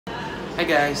Hi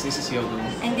guys, this is Yogo.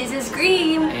 And this is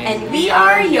Cream. And we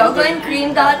are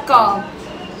yogoandcream.com.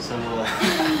 So,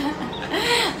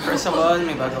 first of all,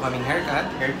 may bago kaming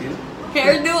hairdo.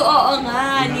 Hairdo, oo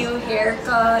nga. New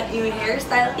haircut, new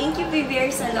hairstyle. Thank you, Vivier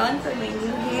Salon, for my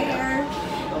new hair.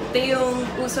 Ito yung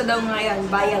uso daw ngayon,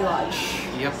 Biologe.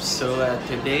 Yep, so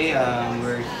today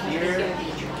we're here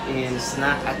in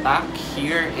Snack Attack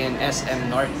here in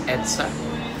SM North EDSA.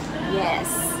 Yes.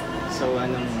 So,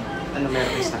 ano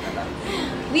meron yung Snack Attack?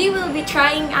 We will be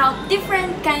trying out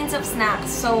different kinds of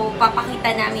snacks. So,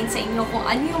 papakita namin sa inyo kung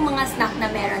ano yung mga snack na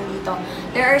meron dito.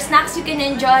 There are snacks you can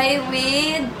enjoy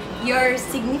with your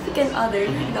significant other,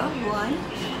 loved one.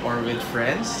 Or with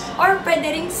friends. Or pwede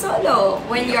ring solo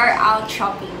when you are out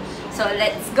shopping. So,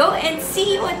 let's go and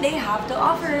see what they have to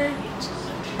offer.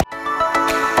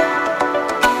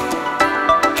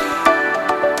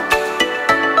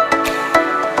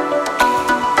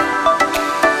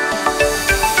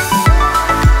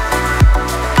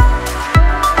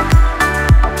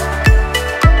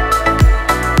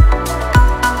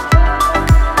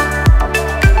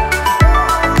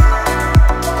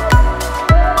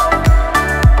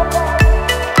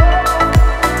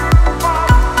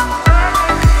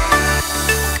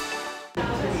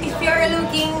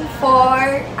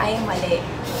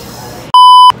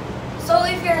 So,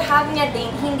 if you're having a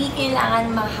date, hindi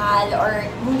kailangan mahal or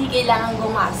hindi kailangan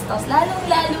gumastos.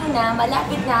 Lalong-lalo na,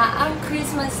 malapit na ang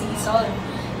Christmas season.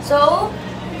 So,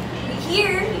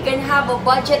 here, you can have a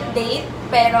budget date,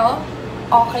 pero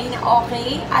okay na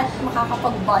okay at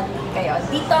makakapag-bonding kayo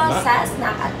dito sa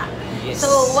Snack Attack. Yes.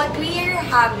 So, what we're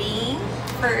having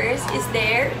first is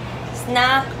their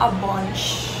Snack a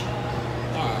Bunch.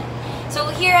 Yan.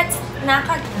 So, here at Snack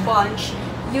a Bunch,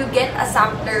 you get a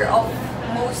sampler of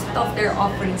most of their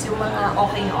offerings, yung mga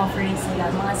okay na offerings nila,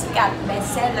 mga sikat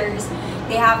bestsellers.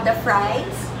 They have the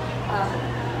fries,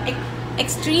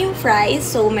 extreme fries,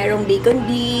 so merong bacon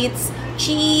bits,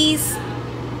 cheese,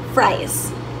 fries,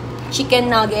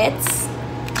 chicken nuggets,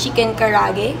 chicken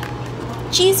karage,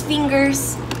 cheese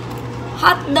fingers,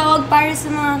 hot dog para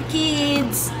sa mga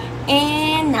kids,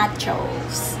 and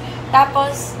nachos.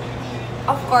 Tapos,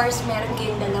 of course, meron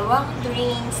kayong dalawang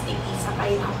drinks, tig-isa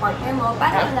kayo ng partner mo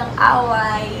para walang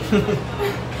away.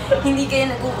 Hindi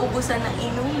kayo nag-uubusan ng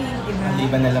inumin, di ba? Hindi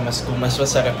ba nalamas kung mas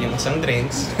masarap yung isang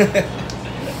drinks?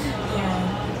 Yan.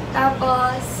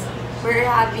 Tapos, we're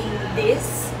having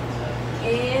this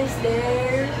is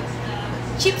their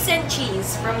chips and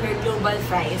cheese from their global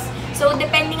fries. So,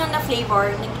 depending on the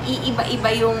flavor, nag-iiba-iba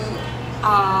yung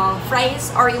fries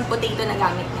or yung potato na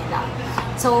gamit nila.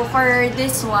 So, for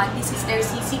this one, this is their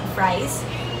sisig fries.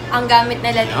 Ang gamit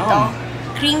nila dito,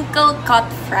 crinkle cut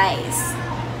fries.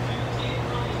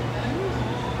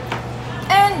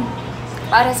 And,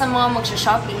 para sa mga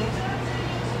magsha-shopping,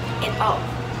 ito.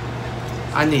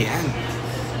 Ano yan?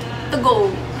 To go.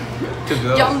 To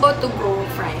go? Jumbo to go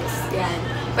fries. Yan.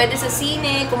 Pwede sa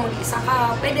sine, kung mag-isa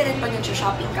ka, pwede rin pag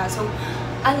nagsha-shopping ka. So,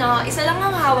 isa lang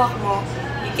ang hawak mo.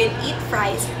 You can eat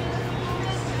fries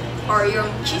or yung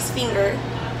cheese finger.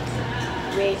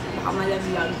 Wait, baka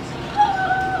malaglag.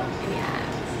 Ayan.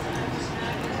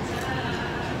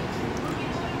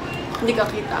 Hindi ka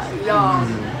kita.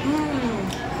 Long.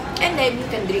 And then, you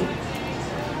can drink.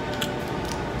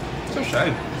 So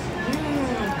shy.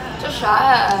 So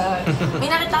shy.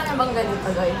 May nakita na bang ganito,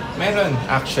 Loy? Meron,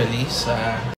 actually,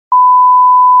 sa...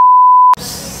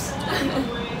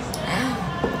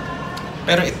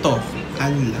 Pero ito,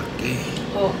 ang laki.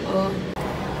 Oo.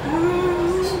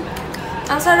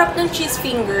 Ang sarap ng cheese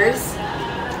fingers.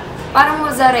 Parang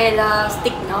mozzarella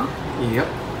stick, no? Yep.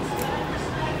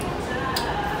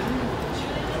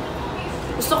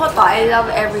 Gusto ko to. I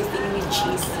love everything with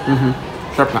cheese.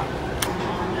 Sarap na.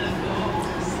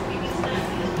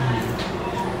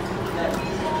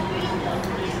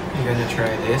 I'm gonna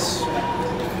try this.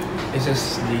 This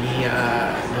is the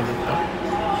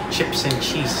chips and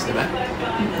cheese, diba?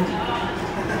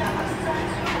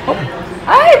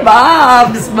 Ay,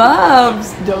 Babs!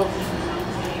 Babs! Joke.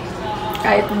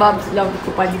 Kahit Babs, love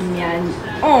ko pa din yan.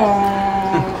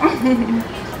 Aww.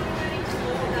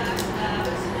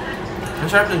 Ang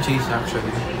sarap ng cheese,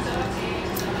 actually.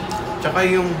 Tsaka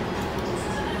yung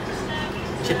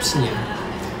chips niya.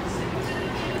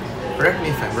 Correct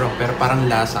me if I'm wrong, pero parang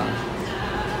lasang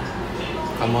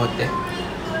kamote.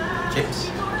 Chips.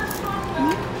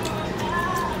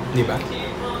 Di ba?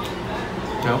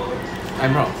 No?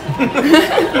 I'm wrong.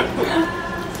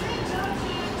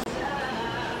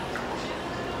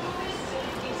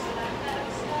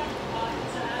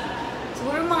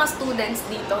 Siguro mga students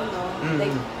dito, no?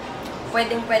 Like,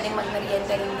 pwedeng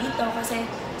mag-merienda rin dito kasi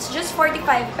it's just 45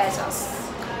 pesos.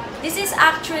 This is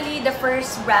actually the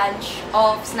first branch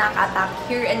of Snack Attack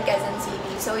here in Quezon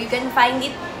City. So you can find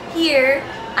it here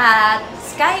at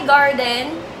Sky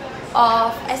Garden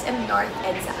of SM North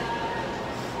EDSA.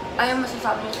 Ayun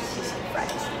masasabi niyo sa sisig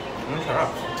fries. Sarap.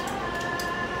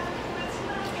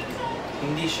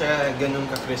 Hindi siya ganun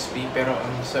ka-crispy, pero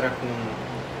ang sarap ng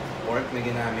pork na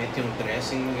ginamit, yung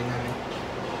dressing na ginamit.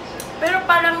 Pero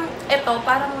parang,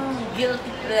 parang guilty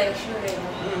pleasure eh.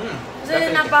 Kasi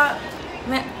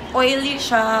oily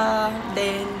siya,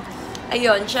 then,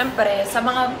 ayun, syempre, sa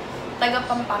mga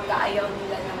taga-Pampanga, ayaw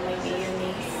nila ng may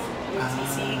mayonnaise with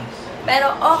sisig.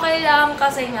 Pero okay lang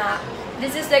kasi nga,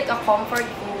 this is like a comfort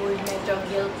food, medyo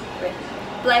guilty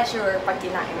pleasure pag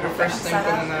kinain mo. Pero first time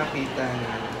ko na nakita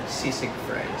na sisig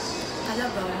fries.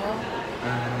 Talaga?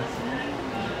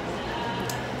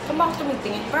 Saan ba ako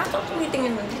tumitingin? Parang ako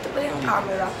tumitingin nun. Dito pala yung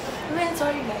camera. Man,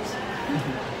 sorry guys.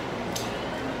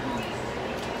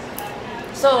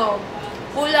 So,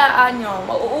 hulaan nyo,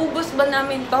 mauubos ba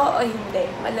namin to o hindi?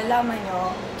 Malalaman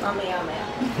nyo mamaya-maya.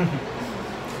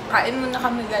 Kain muna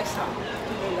kami guys ha.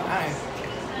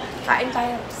 Kain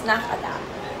tayo. Snack attack.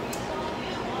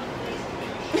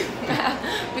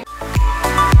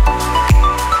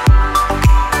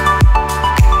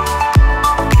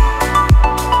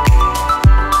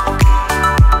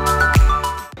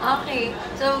 Okay,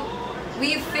 so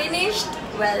we finished,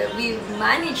 we've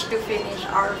managed to finish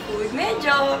our food.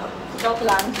 Medyo, joke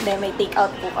lang, hindi, may take-out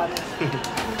po kami.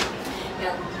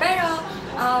 Yan. Pero,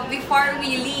 before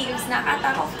we leave Snack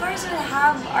Attack, of course, we'll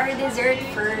have our dessert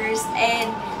first. And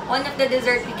one of the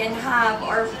dessert we can have,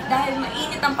 or dahil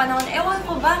mainit ang panahon, ewan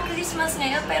ko ba, Christmas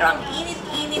ngayon, pero ang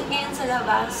init-init ngayon sa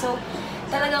labas. So,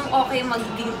 talagang okay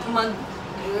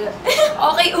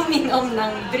okay uminom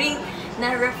ng drink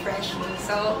na refreshing.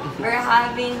 So, we're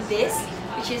having this,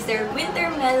 which is their winter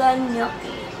melon milk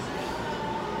tea.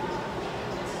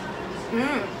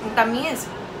 Ang tamis.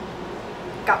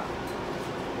 Cup.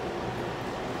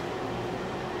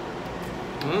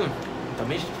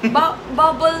 Tamis.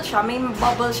 Bubble siya. May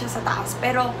bubble siya sa taas.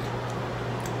 Pero,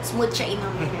 smooth siya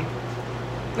inumin.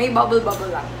 May bubble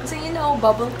lang. Kasi you know,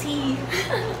 bubble tea.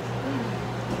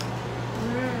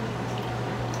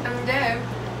 And then,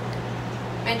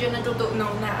 medyo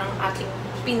natutunaw na ang ating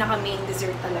pinaka-main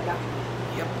dessert talaga.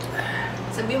 Yep.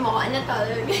 Sabi mo, ano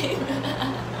talaga yun?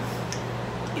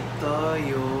 Ito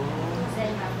yung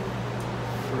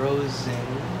frozen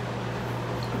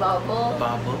bubble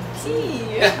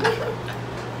tea.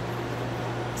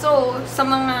 So, sa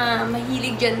mga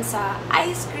mahilig dyan sa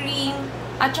ice cream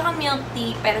at saka milk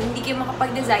tea, pero hindi kayo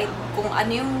makapag-decide kung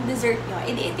ano yung dessert nyo,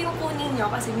 edi ito yung kunin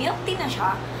nyo kasi milk tea na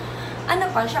siya. Ano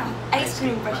pa siya? Ice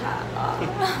cream pa siya.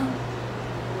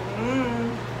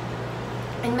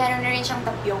 And meron na rin siyang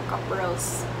tapioca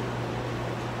pearls.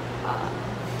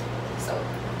 So,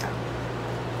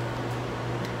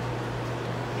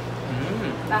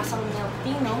 lasang milk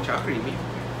tea, no? Tsaka creamy.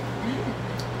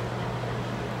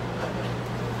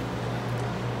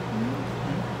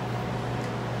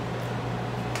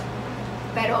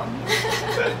 Pero,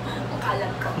 ang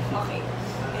kalat ko. Okay.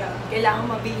 Yeah. Kailangan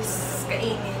mabilis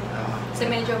kainin. Kasi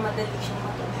medyo madali siyang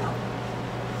matunaw.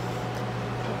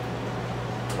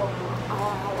 Ako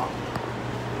hawak.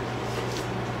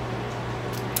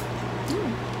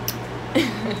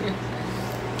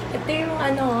 Ito yung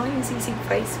yung sisig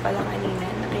fries pala kanina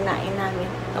na kinain namin.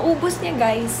 Naubos niya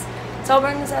guys.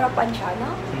 Sobrang nasarapan siya,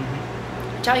 no?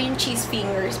 Tsaka yung cheese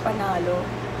fingers, panalo.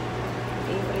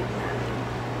 Favorite namin.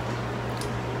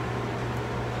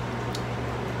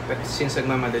 But since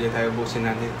nagmamadali tayo, busin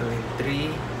natin ito in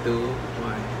 3,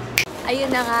 2, 1.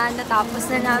 Ayun na nga,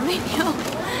 natapos na namin yung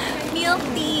milk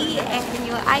tea and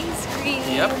yung ice cream.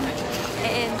 Yep.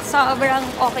 And sobrang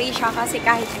okay siya kasi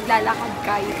kahit naglalakad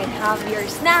ka, you can have your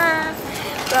snack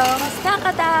from Snack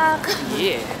Attack.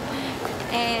 Yeah.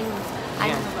 And,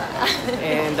 ano ba?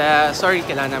 And sorry,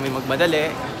 kailangan namin magmadali.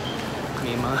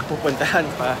 May mga pupuntahan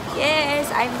pa.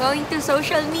 Yes, I'm going to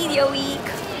social media week.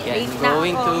 Yeah, Late I'm na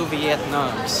going ako. to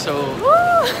Vietnam. So,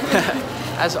 Woo!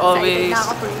 as always, Excited na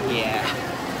ako for you. yeah.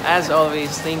 As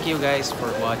always, thank you guys for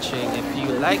watching. If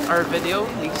you like our video,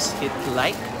 please hit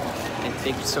like and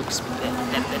click subscribe.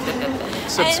 And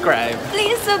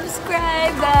please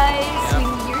subscribe, guys. Yep. We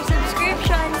need your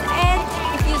subscriptions. And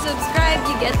if you subscribe,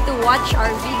 you get to watch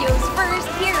our videos first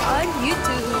here on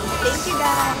YouTube. Thank you,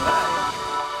 guys.